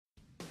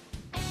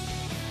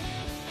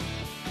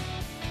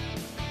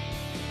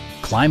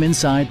Climb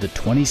inside the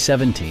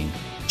 2017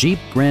 Jeep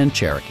Grand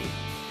Cherokee.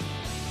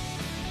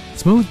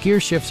 Smooth gear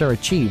shifts are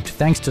achieved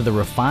thanks to the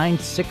refined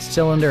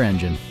 6-cylinder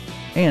engine.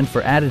 And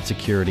for added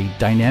security,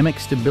 dynamic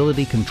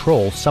stability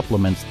control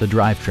supplements the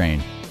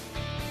drivetrain.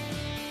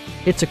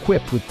 It's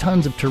equipped with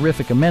tons of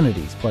terrific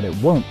amenities, but it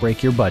won't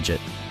break your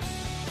budget,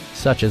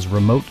 such as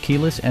remote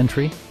keyless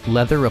entry,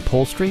 leather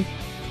upholstery,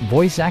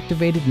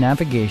 voice-activated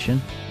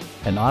navigation,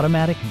 an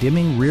automatic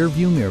dimming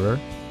rear-view mirror,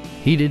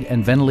 heated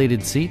and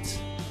ventilated seats,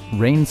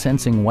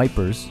 rain-sensing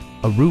wipers,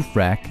 a roof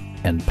rack,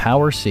 and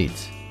power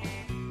seats.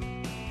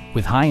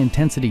 With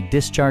high-intensity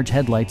discharge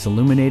headlights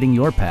illuminating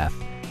your path,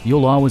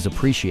 you'll always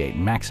appreciate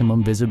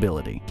maximum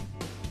visibility.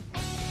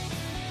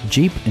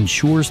 Jeep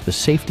ensures the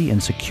safety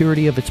and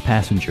security of its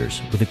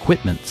passengers with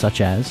equipment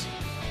such as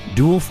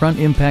dual front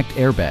impact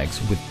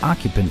airbags with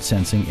occupant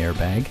sensing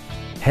airbag,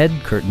 head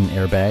curtain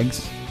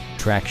airbags,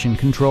 traction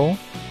control,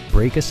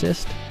 brake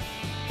assist,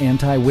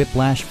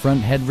 anti-whiplash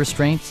front head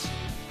restraints,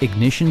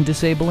 ignition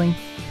disabling,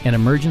 an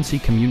emergency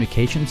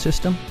communication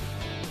system,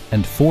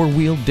 and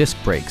 4-wheel disc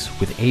brakes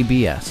with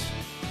ABS.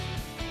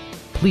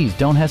 Please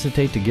don't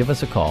hesitate to give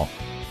us a call.